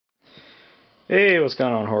Hey, what's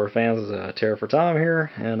going on, horror fans? It's Terror for Tom here,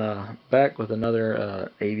 and back with another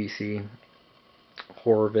ABC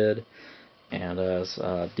horror vid, and it's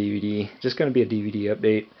DVD. Just going to be a DVD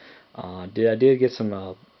update. I did get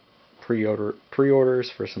some pre-orders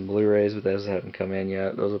for some Blu-rays, but those haven't come in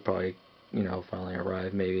yet. Those will probably finally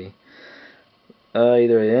arrive maybe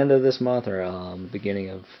either at the end of this month or beginning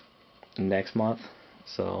of next month.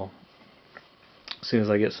 So as soon as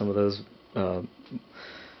I get some of those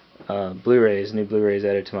new Blu-rays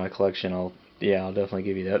added to my collection, I'll definitely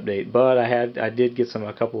give you the update. But I did get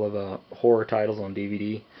a couple of horror titles on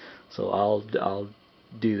DVD, so I'll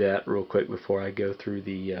do that real quick before I go through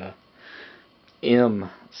the M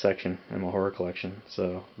section in my horror collection.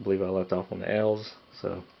 So I believe I left off on the L's.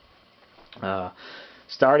 So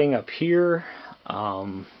starting up here,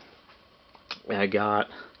 I got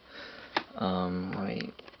let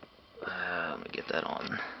me get that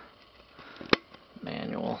on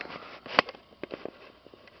manual.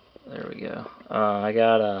 There we go. I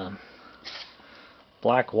got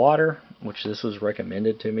Black Water, which this was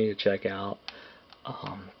recommended to me to check out.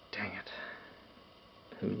 Dang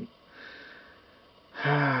it.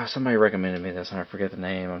 Somebody recommended me this and I forget the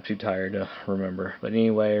name. I'm too tired to remember. But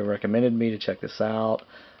anyway, recommended me to check this out.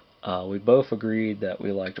 We both agreed that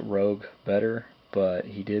we liked Rogue better, but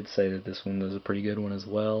he did say that this one was a pretty good one as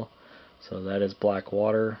well. So that is Black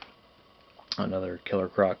Water, another Killer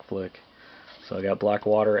Croc flick. So I got Black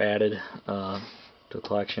Water added to the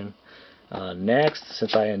collection. Next,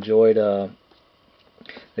 since I enjoyed The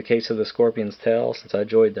Case of the Scorpion's Tail, since I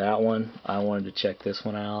enjoyed that one, I wanted to check this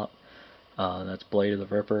one out. That's Blade of the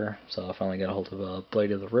Ripper. So I finally got a hold of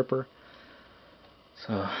Blade of the Ripper.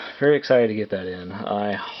 So very excited to get that in.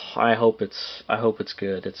 I hope it's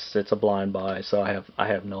good. It's a blind buy, so I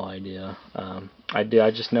have no idea. I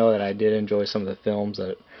just know that I did enjoy some of the films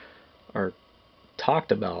that are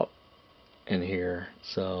talked about in here.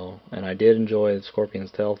 So, and I did enjoy the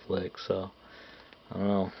Scorpion's Tail flick. So I don't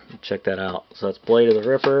know. Check that out. So that's Blade of the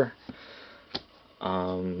Ripper.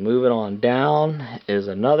 Moving on down is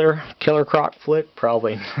another Killer Croc flick.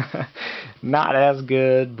 Probably not as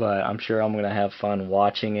good, but I'm sure I'm gonna have fun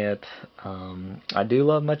watching it. I do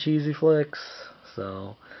love my cheesy flicks,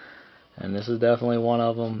 so, and this is definitely one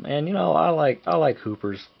of them. And I like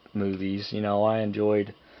Hooper's movies. I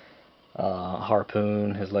enjoyed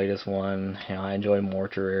Harpoon, his latest one. I enjoy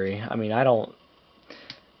Mortuary. I mean, I don't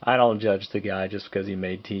judge the guy just because he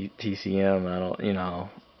made TCM.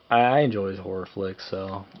 I enjoy his horror flicks,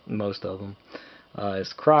 so most of them.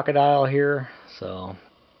 It's Crocodile here, so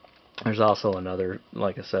there's also another,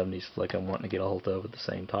 like a 70s flick I'm wanting to get a hold of with the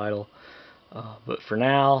same title. But for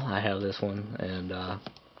now, I have this one, and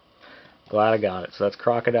glad I got it. So that's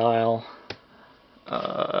Crocodile.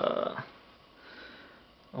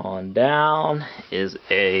 On down is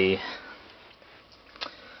a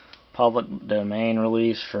public domain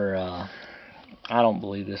release for I don't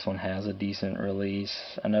believe this one has a decent release.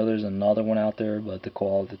 I know there's another one out there, but the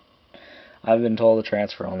quality, I've been told the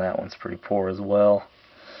transfer on that one's pretty poor as well.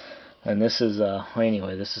 And this is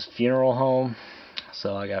anyway, this is Funeral Home.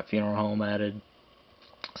 So I got Funeral Home added.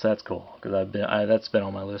 So that's cool, because that's been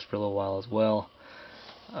on my list for a little while as well.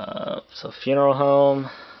 So Funeral Home,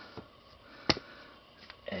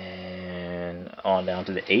 and on down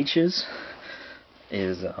to the H's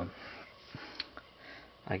is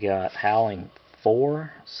I got Howling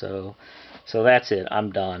 4. So that's it.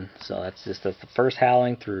 I'm done. So that's the first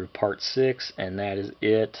Howling through part 6, and that is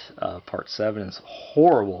it. Part 7 is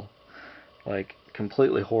horrible, like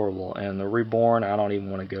completely horrible, and the Reborn, I don't even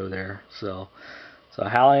want to go there. So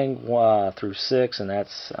Howling through 6, and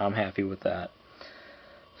I'm happy with that.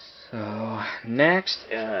 So next,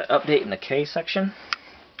 update in the K section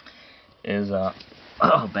is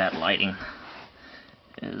bad lighting.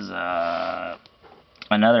 Is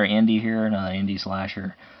another indie here, another indie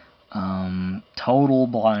slasher. Total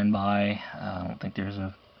blind buy. I don't think there's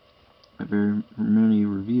very many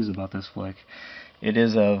reviews about this flick. It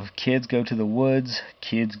is of Kids Go to the Woods,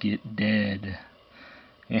 Kids Get Dead.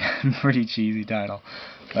 Yeah, pretty cheesy title.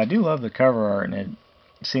 But I do love the cover art, and it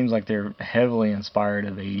seems like they're heavily inspired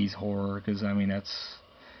of 80s horror, because I mean that's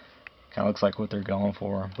kind of looks like what they're going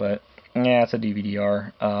for. But yeah, it's a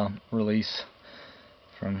DVD-R release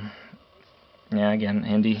from, yeah, again,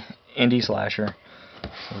 indie slasher.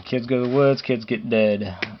 So Kids Go to the Woods, Kids Get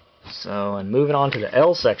Dead. So, and moving on to the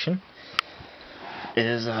L section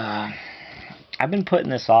is I've been putting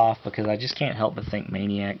this off because I just can't help but think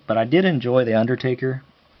Maniac, but I did enjoy The Undertaker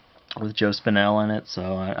with Joe Spinell in it,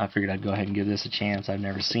 so I figured I'd go ahead and give this a chance. I've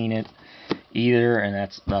never seen it either, and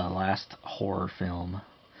that's the last horror film.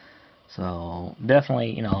 So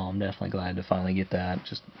definitely, I'm definitely glad to finally get that.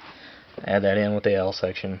 Just add that in with the L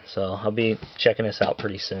section. So I'll be checking this out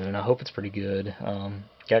pretty soon. I hope it's pretty good.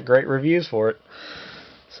 Got great reviews for it.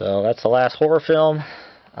 So that's the last horror film,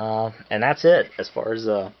 and that's it as far as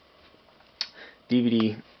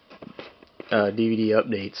DVD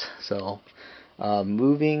updates. So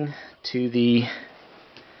moving to the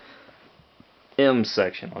M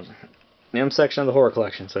section. M section of the horror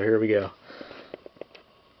collection. So here we go.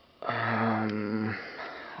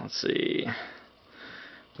 Let's see.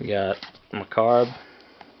 We got Macabre.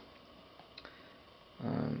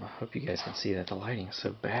 I hope you guys can see that. The lighting is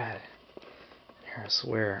so bad here, I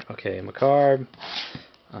swear. Okay, Macabre.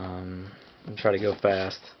 I'm gonna try to go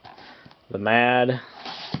fast. The Madhouse.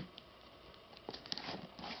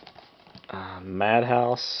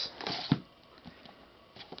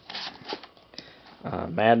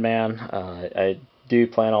 Madman. I do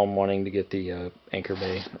plan on wanting to get the Anchor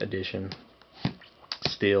Bay edition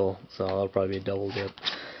still, so that'll probably be a double dip.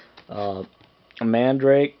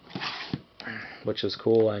 Mandrake, which was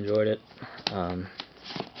cool. I enjoyed it.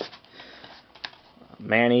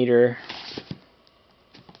 Maneater.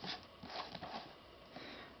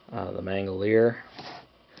 The Mangolier.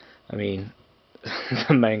 I mean,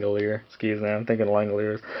 the Mangolier. Excuse me, I'm thinking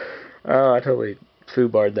Langoliers. Oh, I totally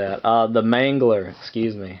foobarred that. The Mangler.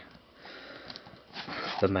 Excuse me.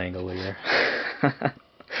 The Mangolier.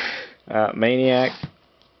 Maniac.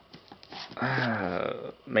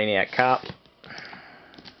 Maniac Cop.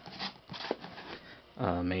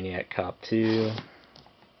 Maniac Cop 2.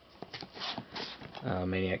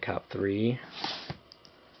 Maniac Cop 3.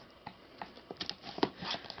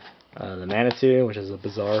 The Manitou, which is a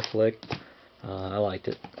bizarre flick. I liked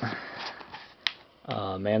it.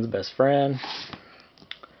 Man's Best Friend.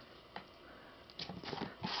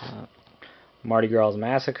 Mardi Gras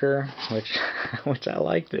Massacre, which I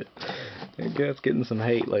liked it. It's getting some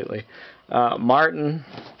hate lately. Martin,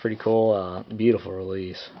 pretty cool. Beautiful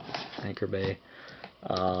release. Anchor Bay.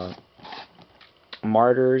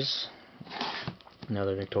 Martyrs,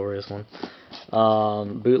 another notorious one.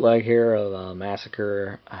 Bootleg here of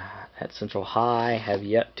Massacre at Central High. Have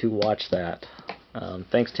yet to watch that.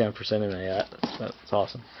 Thanks, Tim, for sending me that. That's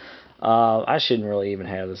awesome. I shouldn't really even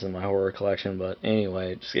have this in my horror collection, but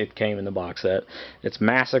anyway, it came in the box set. It's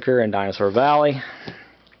Massacre in Dinosaur Valley.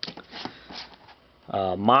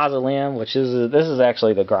 Mausoleum, which is this is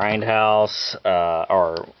actually the Grindhouse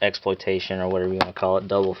or Exploitation or whatever you want to call it,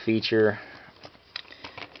 double feature.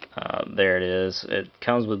 There it is. It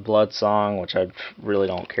comes with Blood Song, which I really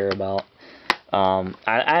don't care about.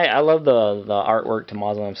 I love the artwork to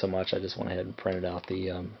Mausoleum so much, I just went ahead and printed out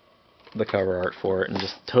the cover art for it and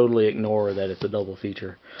just totally ignore that it's a double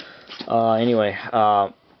feature. Anyway,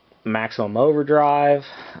 Maximum Overdrive,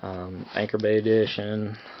 Anchor Bay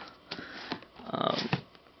edition,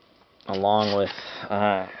 along with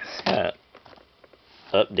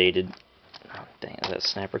updated. Oh, dang, is that a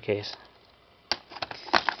snapper case?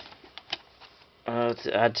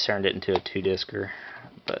 I turned it into a 2-discer,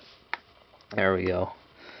 but there we go.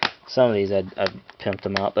 Some of these I'd pimped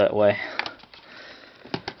them out that way.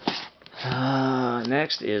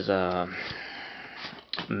 Next is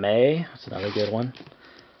May. That's another good one.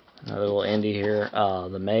 Another little indie here.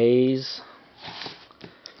 The Maze.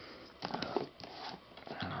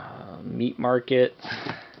 Meat Market.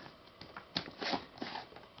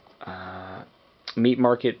 Meat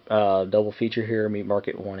Market double feature here. Meat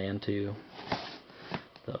Market 1 and 2.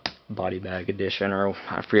 The body bag edition, or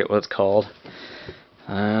I forget what it's called.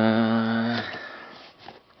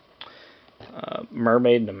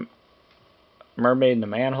 Mermaid in the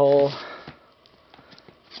Manhole.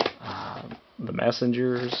 The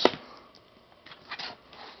Messengers.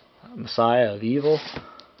 Messiah of Evil.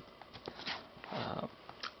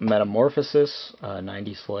 Metamorphosis,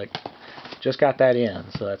 90s flick. Just got that in,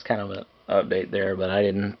 so that's kind of an update there, but I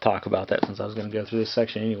didn't talk about that since I was going to go through this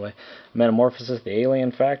section anyway. Metamorphosis, The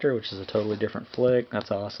Alien Factor, which is a totally different flick. That's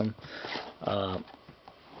awesome.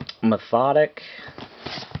 Methodic.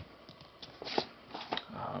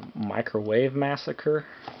 Microwave Massacre.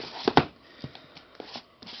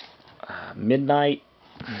 Midnight.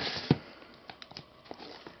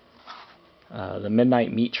 The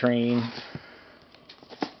Midnight Meat Train.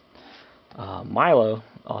 Milo,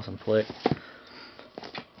 awesome flick.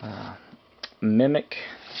 Mimic.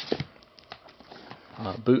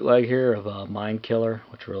 Bootleg here of Mind Killer,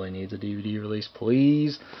 which really needs a DVD release,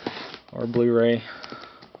 please, or Blu-ray.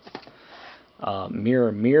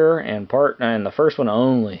 Mirror Mirror and the first one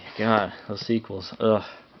only. God, those sequels. Ugh.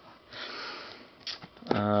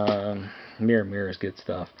 Mirror Mirror is good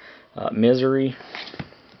stuff. Misery.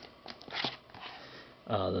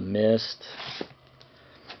 The Mist.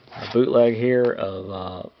 a bootleg here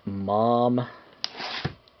of Mom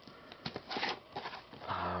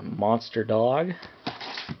Monster Dog,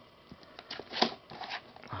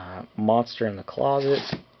 Monster in the Closet.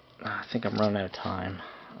 I think I'm running out of time.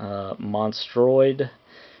 Monstroid.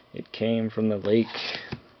 It came from the lake.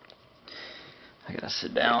 I gotta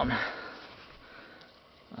sit down.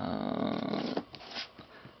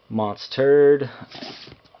 Monsterd.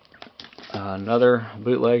 Another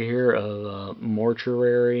bootleg here of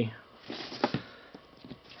Mortuary.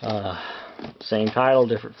 Same title,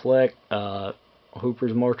 different flick.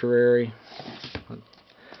 Hooper's Mortuary.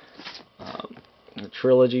 The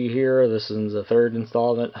trilogy here. This is the third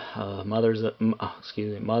installment. Mother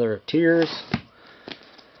of Tears.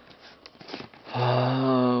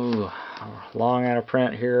 Long out of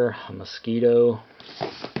print here. A Mosquito.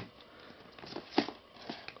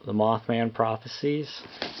 The Mothman Prophecies.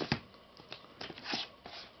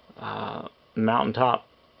 Mountaintop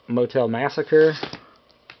Motel Massacre.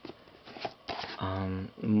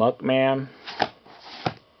 Muckman.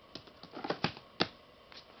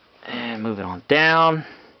 And moving on down.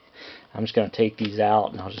 I'm just going to take these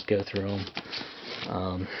out and I'll just go through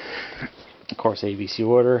them. Of course, ABC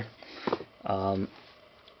order.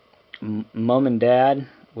 Mom and Dad,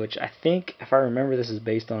 which I think, if I remember, this is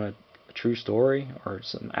based on a true story or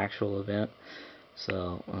some actual event.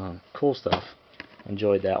 So, cool stuff.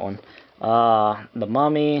 Enjoyed that one. The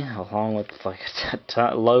Mummy, along with like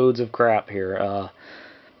loads of crap here.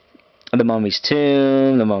 The Mummy's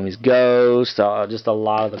Tomb, The Mummy's Ghost, just a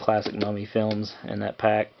lot of the classic Mummy films in that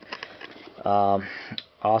pack.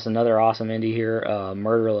 Another awesome indie here,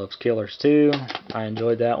 Murder Loves Killers 2. I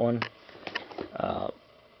enjoyed that one.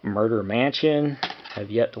 Murder Mansion, have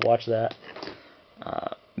yet to watch that.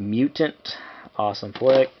 Mutant, awesome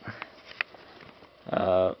flick.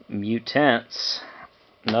 Mutants,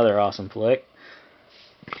 another awesome flick.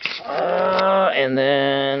 And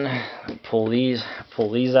then pull these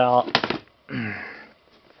out.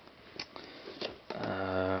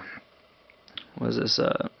 What is this?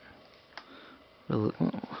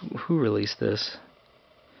 Who released this?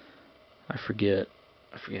 I forget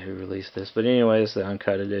who released this. But anyway, it's the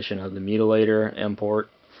uncut edition of the Mutilator import.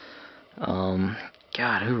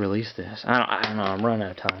 God, who released this? I don't know. I'm running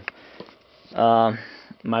out of time.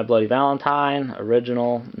 My Bloody Valentine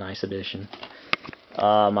original, nice edition.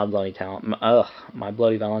 My Bloody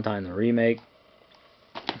Valentine the remake.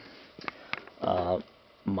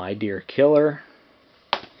 My Dear Killer.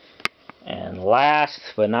 And last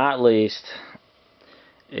but not least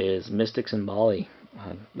is Mystics in Bali.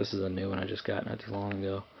 This is a new one I just got not too long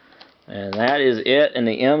ago. And that is it in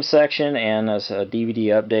the M section, and as a DVD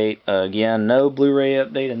update. Again, no Blu-ray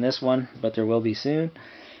update in this one, but there will be soon.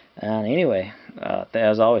 And anyway,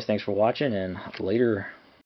 as always, thanks for watching, and later.